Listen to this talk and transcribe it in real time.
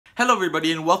Hello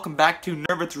everybody and welcome back to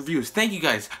NervithReviews. Thank you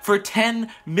guys for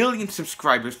 10 million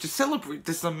subscribers. To celebrate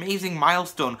this amazing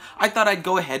milestone, I thought I'd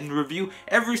go ahead and review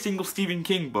every single Stephen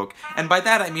King book. And by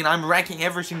that I mean I'm ranking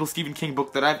every single Stephen King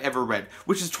book that I've ever read,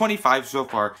 which is 25 so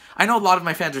far. I know a lot of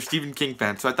my fans are Stephen King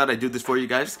fans, so I thought I'd do this for you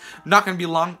guys. Not gonna be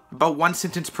long, about one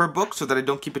sentence per book so that I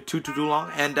don't keep it too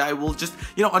long, and I will just,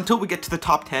 until we get to the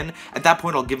top 10, at that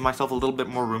point I'll give myself a little bit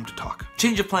more room to talk.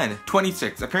 Change of plan,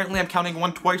 26. Apparently I'm counting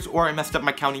one twice or I messed up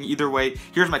my counting. Either way,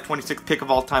 here's my 26th pick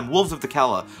of all time, Wolves of the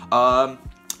Calla.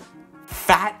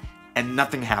 Fat and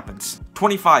nothing happens.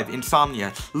 25,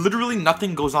 Insomnia. Literally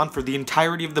nothing goes on for the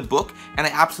entirety of the book, and I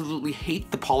absolutely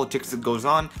hate the politics that goes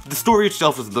on. The story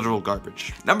itself is literal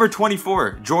garbage. Number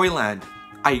 24, Joyland.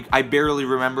 I barely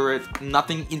remember it.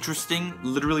 Nothing interesting.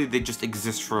 Literally, they just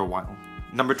exist for a while.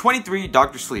 Number 23,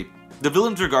 Dr. Sleep. The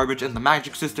villains are garbage and the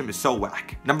magic system is so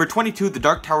whack. Number 22, The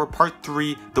Dark Tower Part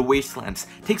 3, The Wastelands.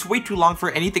 Takes way too long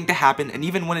for anything to happen, and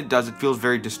even when it does, it feels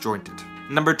very disjointed.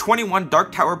 Number 21,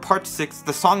 Dark Tower Part 6,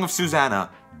 The Song of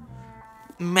Susanna.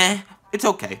 Meh, it's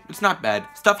okay, it's not bad.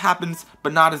 Stuff happens,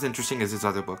 but not as interesting as his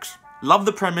other books. Love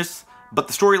the premise, but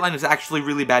the storyline is actually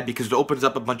really bad because it opens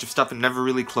up a bunch of stuff and never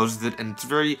really closes it, and it's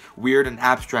very weird and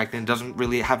abstract and doesn't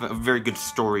really have a very good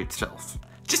story itself.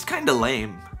 Just kinda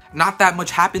lame. Not that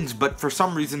much happens, but for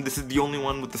some reason this is the only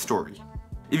one with the story.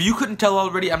 If you couldn't tell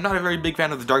already, I'm not a very big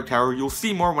fan of The Dark Tower. You'll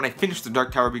see more when I finish The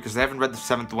Dark Tower because I haven't read the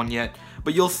 7th one yet,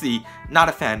 but you'll see. Not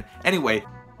a fan. Anyway,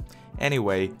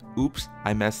 oops,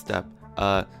 I messed up.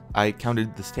 I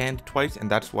counted The Stand twice, and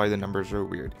that's why the numbers are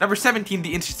weird. Number 17,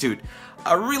 The Institute.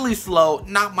 Really slow,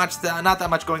 not that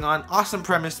much going on. Awesome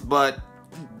premise, but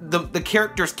the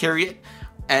characters carry it.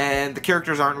 And the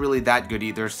characters aren't really that good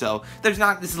either, so this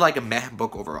is like a meh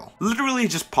book overall. Literally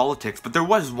just politics, but there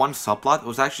was one subplot that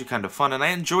was actually kind of fun, and I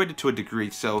enjoyed it to a degree,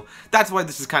 so that's why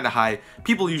this is kind of high.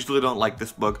 People usually don't like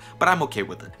this book, but I'm okay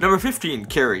with it. Number 15,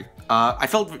 Carrie. I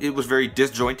felt it was very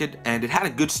disjointed, and it had a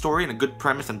good story and a good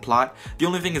premise and plot. The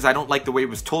only thing is I don't like the way it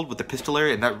was told with the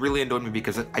epistolary, and that really annoyed me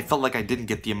because I felt like I didn't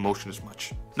get the emotion as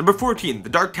much. Number 14, The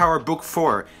Dark Tower Book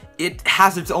 4. It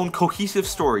has its own cohesive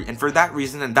story, and for that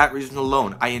reason and that reason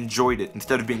alone, I enjoyed it.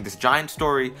 Instead of being this giant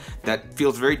story that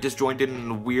feels very disjointed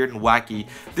and weird and wacky,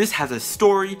 this has a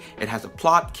story, it has a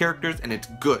plot, characters, and it's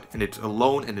good, and it's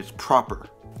alone, and it's proper.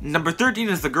 Number 13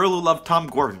 is The Girl Who Loved Tom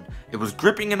Gordon. It was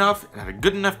gripping enough, it had a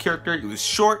good enough character, it was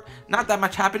short, not that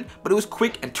much happened, but it was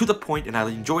quick and to the point, and I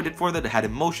enjoyed it for that. It had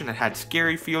emotion, it had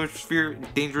scary fears,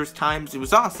 dangerous times. It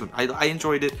was awesome. I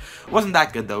enjoyed it. It wasn't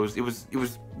that good though, it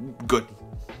was good.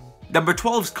 Number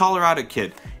 12 is Colorado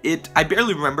Kid. I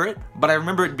barely remember it, but I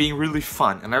remember it being really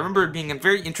fun, and I remember it being a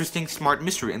very interesting, smart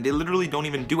mystery, and they literally don't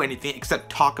even do anything except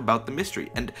talk about the mystery.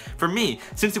 And for me,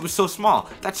 since it was so small,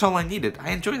 that's all I needed. I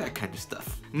enjoy that kind of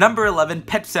stuff. Number 11,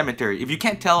 Pet Sematary. If you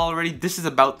can't tell already, this is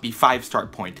about the 5-star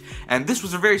point. And this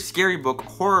was a very scary book,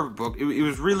 horror book. It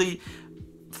was really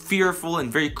fearful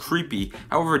and very creepy.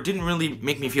 However, it didn't really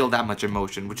make me feel that much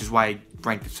emotion, which is why I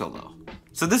ranked it so low.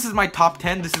 So this is my top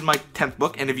 10, this is my 10th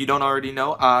book, and if you don't already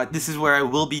know, this is where I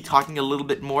will be talking a little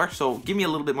bit more, so give me a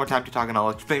little bit more time to talk and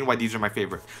I'll explain why these are my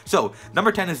favorite. So,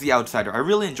 number 10 is The Outsider. I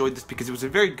really enjoyed this because it was a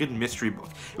very good mystery book.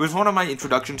 It was one of my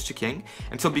introductions to King,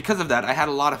 and so because of that, I had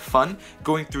a lot of fun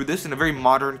going through this in a very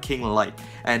modern King light.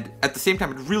 And at the same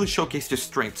time, it really showcased his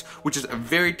strengths, which is a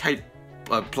very tight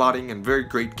plotting and very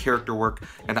great character work,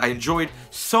 and I enjoyed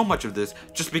so much of this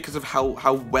just because of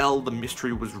how well the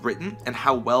mystery was written and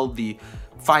how well the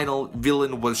final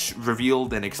villain was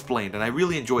revealed and explained, and I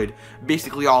really enjoyed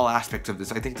basically all aspects of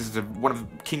this. I think this is one of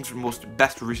King's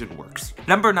best recent works.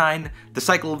 Number 9, The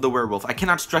Cycle of the Werewolf. I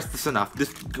cannot stress this enough.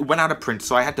 This went out of print,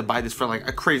 so I had to buy this for like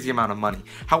a crazy amount of money.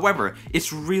 However,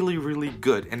 it's really, really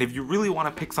good, and if you really want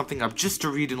to pick something up just to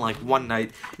read in like one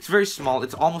night, it's very small,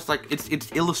 it's almost like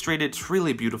it's illustrated, it's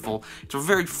really beautiful, it's a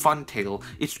very fun tale,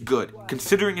 it's good.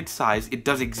 Considering its size, it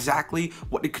does exactly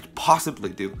what it could possibly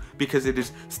do, because it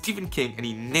is Stephen King, and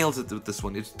he nails it with this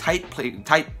one. It's tight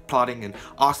plotting and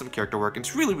awesome character work.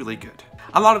 It's really, really good.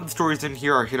 A lot of the stories in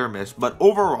here are hit or miss, but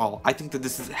overall, I think that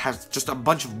this has just a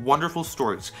bunch of wonderful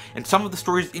stories, and some of the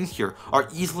stories in here are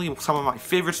easily some of my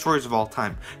favorite stories of all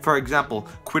time. For example,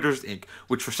 Quitters Inc.,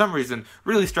 which for some reason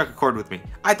really struck a chord with me.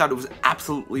 I thought it was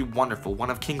absolutely wonderful, one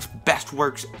of King's best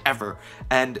works ever,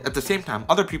 and at the same time,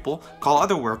 other people call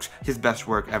other works his best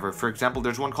work ever. For example,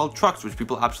 there's one called Trucks, which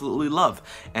people absolutely love,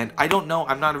 and I don't know,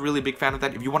 I'm not a really big fan of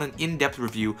that. If you want an in-depth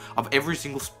review of every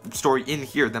single story in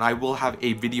here, then I will have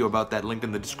a video about that linked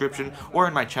in the description or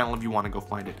in my channel if you want to go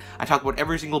find it. I talk about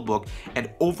every single book, and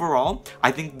overall,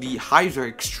 I think the highs are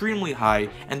extremely high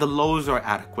and the lows are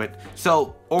adequate.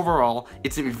 So Overall,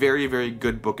 it's a very, very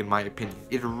good book in my opinion.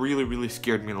 It really, really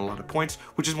scared me in a lot of points,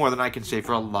 which is more than I can say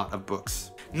for a lot of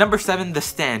books. Number 7, The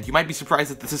Stand. You might be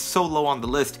surprised that this is so low on the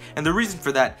list, and the reason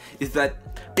for that is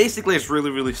that basically it's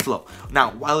really, really slow.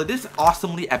 Now, while it is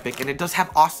awesomely epic, and it does have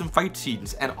awesome fight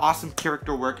scenes, and awesome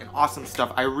character work, and awesome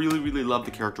stuff, I really, really love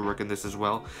the character work in this as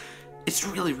well, it's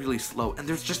really, really slow, and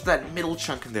there's just that middle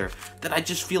chunk in there that I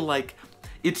just feel like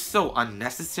it's so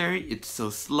unnecessary, it's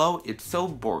so slow, it's so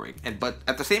boring. But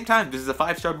at the same time, this is a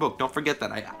 5-star book. Don't forget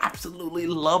that. I absolutely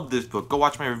love this book. Go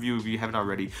watch my review if you haven't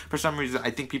already. For some reason,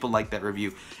 I think people like that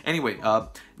review. Anyway,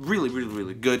 really, really,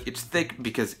 really good. It's thick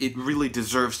because it really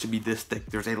deserves to be this thick.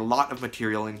 There's a lot of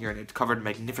material in here, and it's covered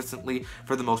magnificently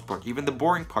for the most part. Even the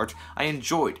boring parts, I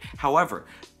enjoyed. However,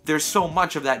 there's so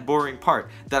much of that boring part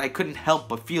that I couldn't help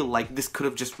but feel like this could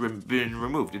have just been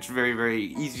removed. It's very, very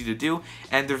easy to do,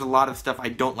 and there's a lot of stuff I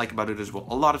don't like about it as well.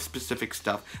 A lot of specific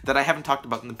stuff that I haven't talked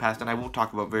about in the past, and I won't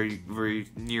talk about very, very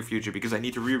near future because I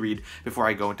need to reread before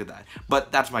I go into that.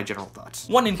 But that's my general thoughts.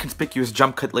 One inconspicuous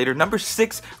jump cut later. Number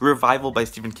 6, Revival by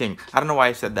Stephen King. I don't know why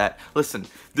I said that. Listen,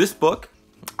 this book,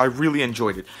 I really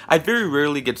enjoyed it. I very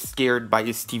rarely get scared by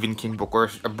a Stephen King book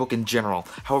or a book in general.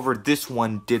 However, this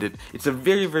one did it. It's a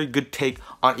very, very good take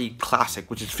on a classic,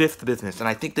 which is Fifth Business, and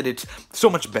I think that it's so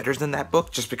much better than that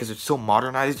book just because it's so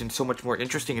modernized and so much more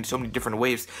interesting in so many different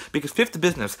ways. Because Fifth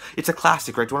Business, it's a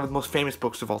classic, right? It's one of the most famous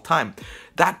books of all time.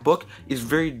 That book is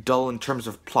very dull in terms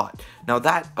of plot. Now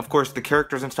that, of course, the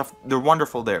characters and stuff, they're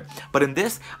wonderful there. But in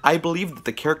this, I believe that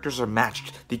the characters are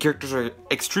matched. The characters are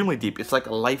extremely deep. It's like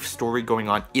a life story going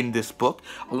on in this book,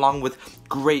 along with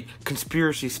great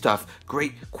conspiracy stuff,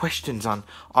 great questions on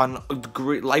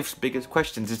great life's biggest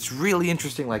questions. It's really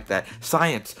interesting like that.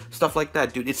 Science, stuff like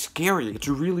that, dude. It's scary. It's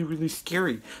really, really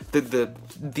scary.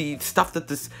 The stuff that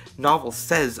this novel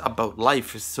says about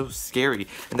life is so scary,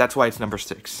 and that's why it's number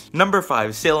 6. Number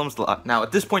 5, Salem's Lot. Now,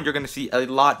 at this point, you're going to see a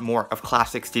lot more of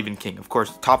classic Stephen King. Of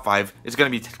course, top 5 is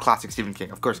going to be classic Stephen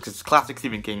King, of course, because classic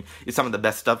Stephen King is some of the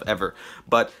best stuff ever.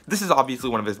 But this is obviously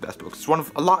one of his best books.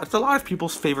 It's a lot of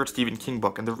people's favorite Stephen King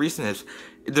book, and the reason is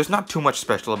there's not too much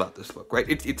special about this book, right?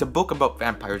 It's a book about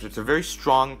vampires. It's a very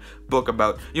strong book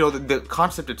about, you know, the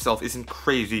concept itself isn't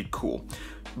crazy cool,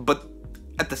 but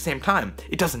at the same time,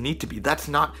 it doesn't need to be. That's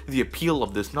not the appeal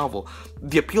of this novel.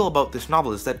 The appeal about this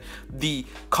novel is that the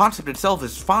concept itself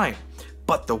is fine,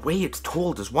 but the way it's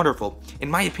told is wonderful.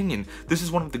 In my opinion, this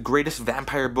is one of the greatest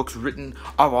vampire books written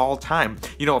of all time.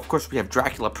 You know, of course, we have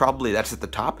Dracula, probably that's at the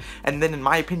top, and then in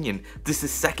my opinion, this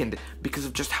is second because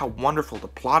of just how wonderful the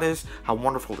plot is, how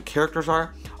wonderful the characters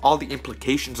are, all the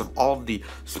implications of all of the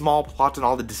small plots and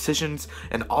all the decisions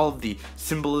and all of the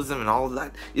symbolism and all of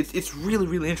that. It's really,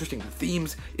 really interesting. The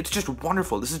themes, it's just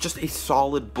wonderful. This is just a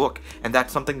solid book, and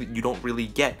that's something that you don't really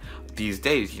get these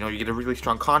days. You know, you get a really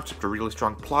strong concept, a really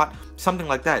strong plot, something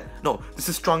like that. No, this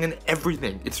is strong in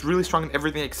everything. It's really strong in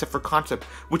everything except for concept,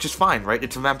 which is fine, right?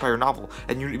 It's a vampire novel,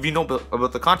 and if you know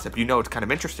about the concept, you know it's kind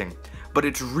of interesting, but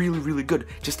it's really, really good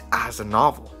just as a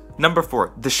novel. Number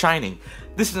 4, The Shining.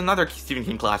 This is another Stephen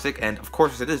King classic, and of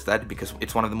course it is that because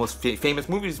it's one of the most famous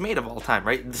movies made of all time,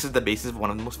 right? This is the basis of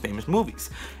one of the most famous movies,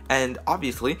 and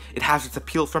obviously it has its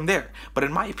appeal from there. But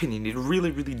in my opinion, it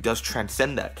really, really does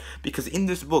transcend that, because in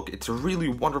this book, it's a really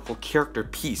wonderful character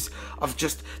piece of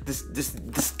just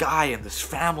this guy and this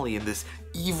family and this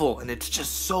evil, and it's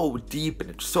just so deep, and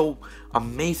it's so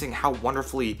amazing how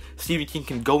wonderfully Stephen King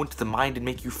can go into the mind and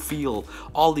make you feel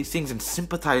all these things and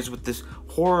sympathize with this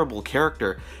horrible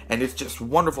character, and it's just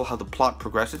wonderful how the plot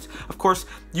progresses. Of course,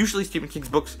 usually Stephen King's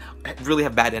books really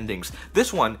have bad endings.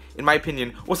 This one, in my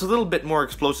opinion, was a little bit more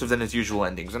explosive than his usual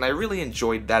endings, and I really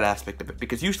enjoyed that aspect of it,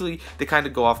 because usually they kind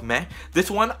of go off meh. This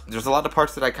one, there's a lot of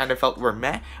parts that I kind of felt were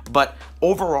meh, but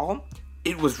overall,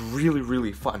 it was really,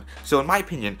 really fun. So in my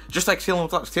opinion, just like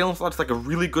Salem's Lot is like a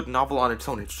really good novel on its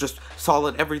own. It's just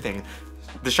solid everything.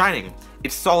 The Shining,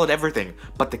 it's solid everything,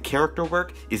 but the character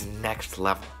work is next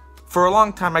level. For a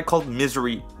long time, I called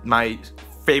Misery my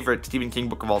favorite Stephen King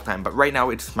book of all time, but right now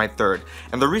it's my 3rd.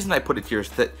 And the reason I put it here is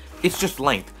that it's just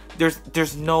length.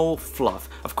 There's no fluff.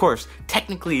 Of course,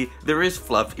 technically there is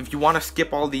fluff. If you want to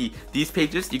skip all these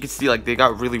pages, you can see like they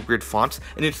got really weird fonts,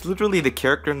 and it's literally the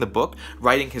character in the book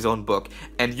writing his own book,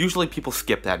 and usually people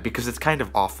skip that because it's kind of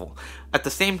awful. At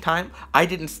the same time, I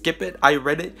didn't skip it, I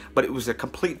read it, but it was a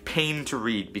complete pain to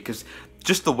read because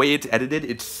just the way it's edited,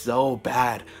 it's so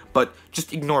bad. but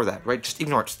just ignore that, right? Just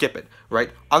ignore it, skip it,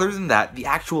 right? Other than that, the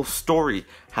actual story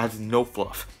has no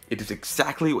fluff. It is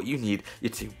exactly what you need.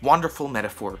 It's a wonderful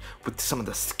metaphor with some of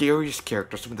the scariest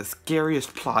characters, some of the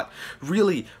scariest plot,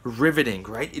 really riveting,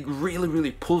 right? It really,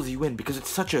 really pulls you in because it's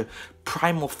such a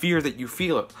primal fear that you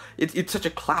feel. It's such a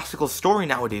classical story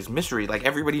nowadays, Misery. Like,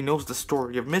 everybody knows the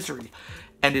story of Misery.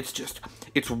 And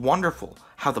it's wonderful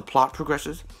how the plot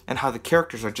progresses and how the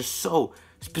characters are just so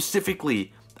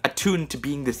specifically attuned to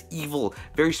being this evil,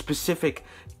 very specific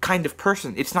kind of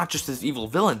person. It's not just this evil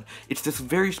villain, it's this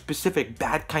very specific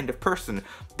bad kind of person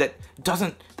that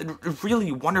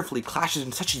really wonderfully clashes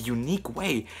in such a unique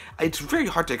way. It's very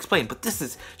hard to explain, but this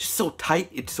is just so tight,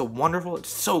 it's so wonderful, it's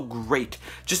so great.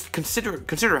 Just consider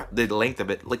the length of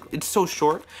it. Like, it's so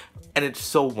short and it's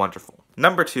so wonderful.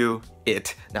 Number 2,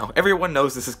 It. Now, everyone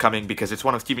knows this is coming because it's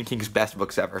one of Stephen King's best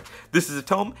books ever. This is a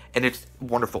tome, and it's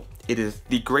wonderful. It is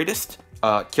the greatest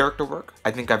character work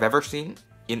I think I've ever seen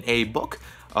in a book.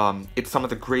 It's some of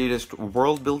the greatest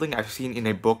world building I've seen in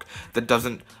a book that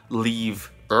doesn't leave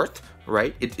Earth,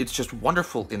 right? It's just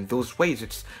wonderful in those ways.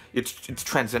 It's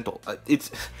transcendental.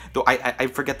 Though I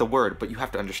forget the word, but you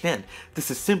have to understand, this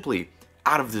is simply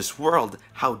out of this world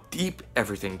how deep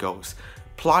everything goes.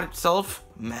 Plot itself,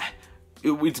 meh.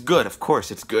 It's good, of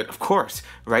course, it's good, of course,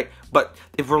 right? But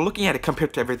if we're looking at it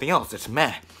compared to everything else, it's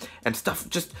meh. And stuff,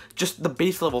 just the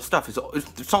base level stuff,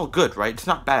 it's all good, right? It's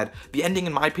not bad. The ending,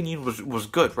 in my opinion, was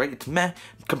good, right? It's meh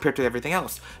compared to everything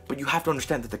else. But you have to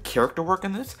understand that the character work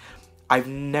in this, I've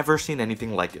never seen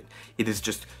anything like it. It is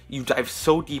just, you dive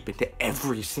so deep into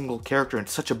every single character in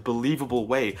such a believable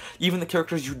way. Even the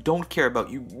characters you don't care about,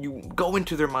 you go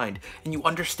into their mind and you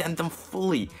understand them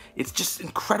fully. It's just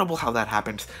incredible how that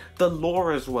happens. The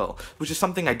lore as well, which is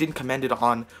something I didn't commend it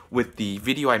on with the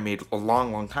video I made a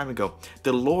long time ago.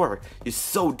 The lore is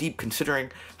so deep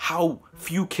considering how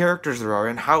few characters there are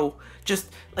and how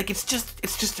just, like, it's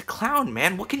just a clown,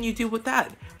 man. What can you do with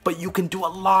that? But you can do a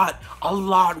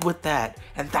lot with that.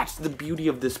 And that's the beauty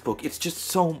of this book. It's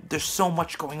just there's so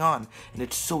much going on, and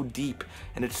it's so deep,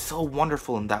 and it's so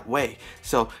wonderful in that way.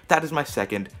 So that is my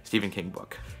second Stephen King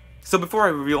book. So before I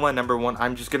reveal my number 1,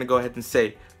 I'm just gonna go ahead and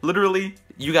say, literally,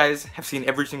 you guys have seen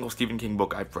every single Stephen King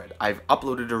book I've read. I've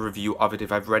uploaded a review of it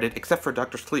if I've read it, except for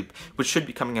Dr. Sleep, which should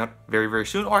be coming out very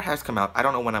soon, or has come out. I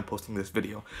don't know when I'm posting this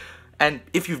video. And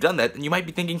if you've done that, then you might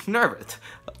be thinking, Nervith,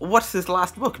 what's this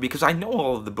last book? Because I know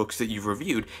all of the books that you've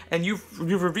reviewed, and you've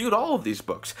reviewed all of these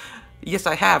books. Yes,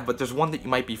 I have, but there's one that you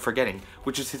might be forgetting,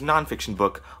 which is his nonfiction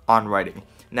book on writing.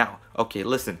 Now, okay,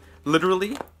 listen,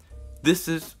 literally, this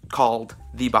is called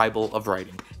the Bible of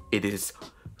Writing. It is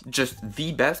just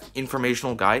the best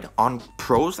informational guide on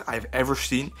prose I've ever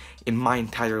seen in my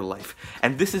entire life.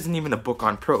 And this isn't even a book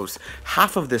on prose.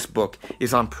 Half of this book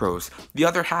is on prose. The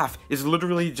other half is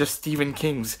literally just Stephen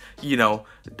King's,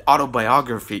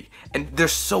 autobiography. And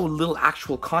there's so little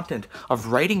actual content of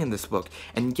writing in this book.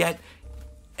 And yet,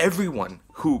 everyone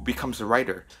who becomes a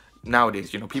writer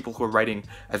nowadays, people who are writing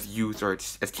as youth or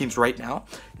as teens right now,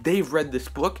 they've read this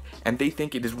book and they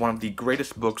think it is one of the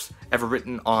greatest books ever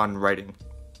written on writing.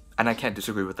 And I can't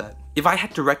disagree with that. If I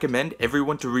had to recommend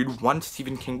everyone to read one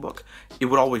Stephen King book, it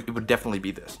would definitely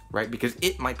be this, right? Because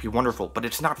it might be wonderful, but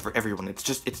it's not for everyone. It's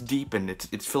deep and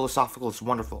it's philosophical, it's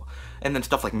wonderful. And then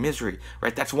stuff like Misery,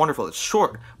 right? That's wonderful. It's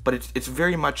short, but it's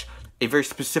very much a very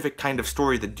specific kind of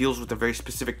story that deals with a very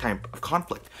specific type of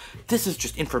conflict. This is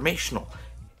just informational.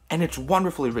 And it's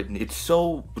wonderfully written. It's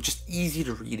so just easy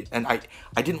to read. And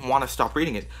I didn't want to stop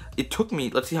reading it. It took me,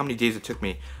 let's see how many days it took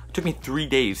me. It took me 3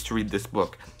 days to read this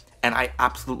book. And I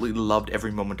absolutely loved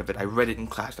every moment of it. I read it in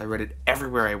class. I read it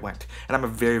everywhere I went. And I'm a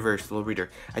very slow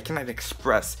reader. I cannot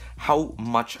express how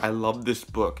much I love this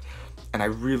book. And I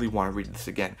really want to read this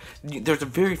again. There's a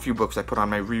very few books I put on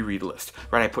my reread list,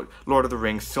 right? I put Lord of the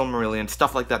Rings, Silmarillion,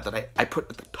 stuff like that I put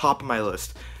at the top of my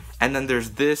list. And then there's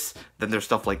this, then there's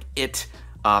stuff like It.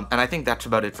 And I think that's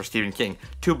about it for Stephen King.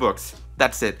 2 books,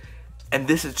 that's it. And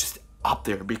this is just up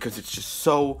there because it's just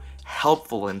so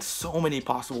helpful in so many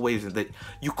possible ways that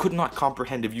you could not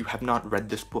comprehend if you have not read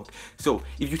this book. So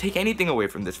if you take anything away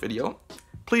from this video,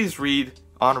 please read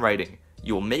On Writing.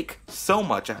 You'll make so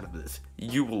much out of this.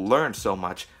 You will learn so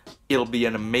much. It'll be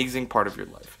an amazing part of your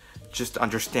life. Just to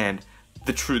understand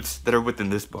the truths that are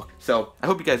within this book. So I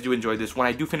hope you guys do enjoy this. When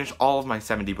I do finish all of my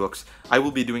 70 books, I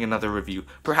will be doing another review.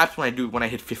 Perhaps when I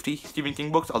hit 50 Stephen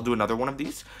King books, I'll do another one of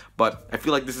these. But I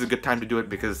feel like this is a good time to do it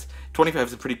because 25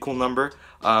 is a pretty cool number.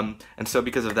 And so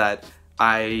because of that,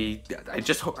 I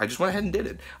just went ahead and did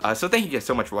it. So thank you guys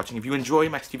so much for watching. If you enjoy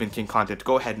my Stephen King content,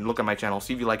 go ahead and look at my channel,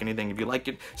 see if you like anything. If you like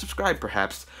it, subscribe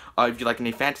perhaps. If you like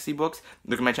any fantasy books,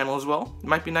 look at my channel as well. It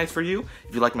might be nice for you.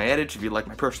 If you like my edits, if you like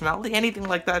my personality, anything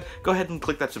like that, go ahead and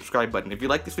click that subscribe button. If you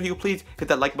like this video, please hit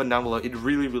that like button down below. It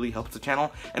really, really helps the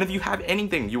channel. And if you have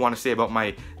anything you want to say about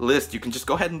my list, you can just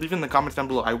go ahead and leave it in the comments down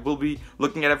below. I will be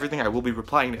looking at everything. I will be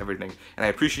replying to everything. And I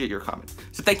appreciate your comments.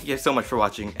 So thank you guys so much for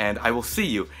watching, and I will see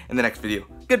you in the next video.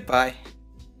 Goodbye.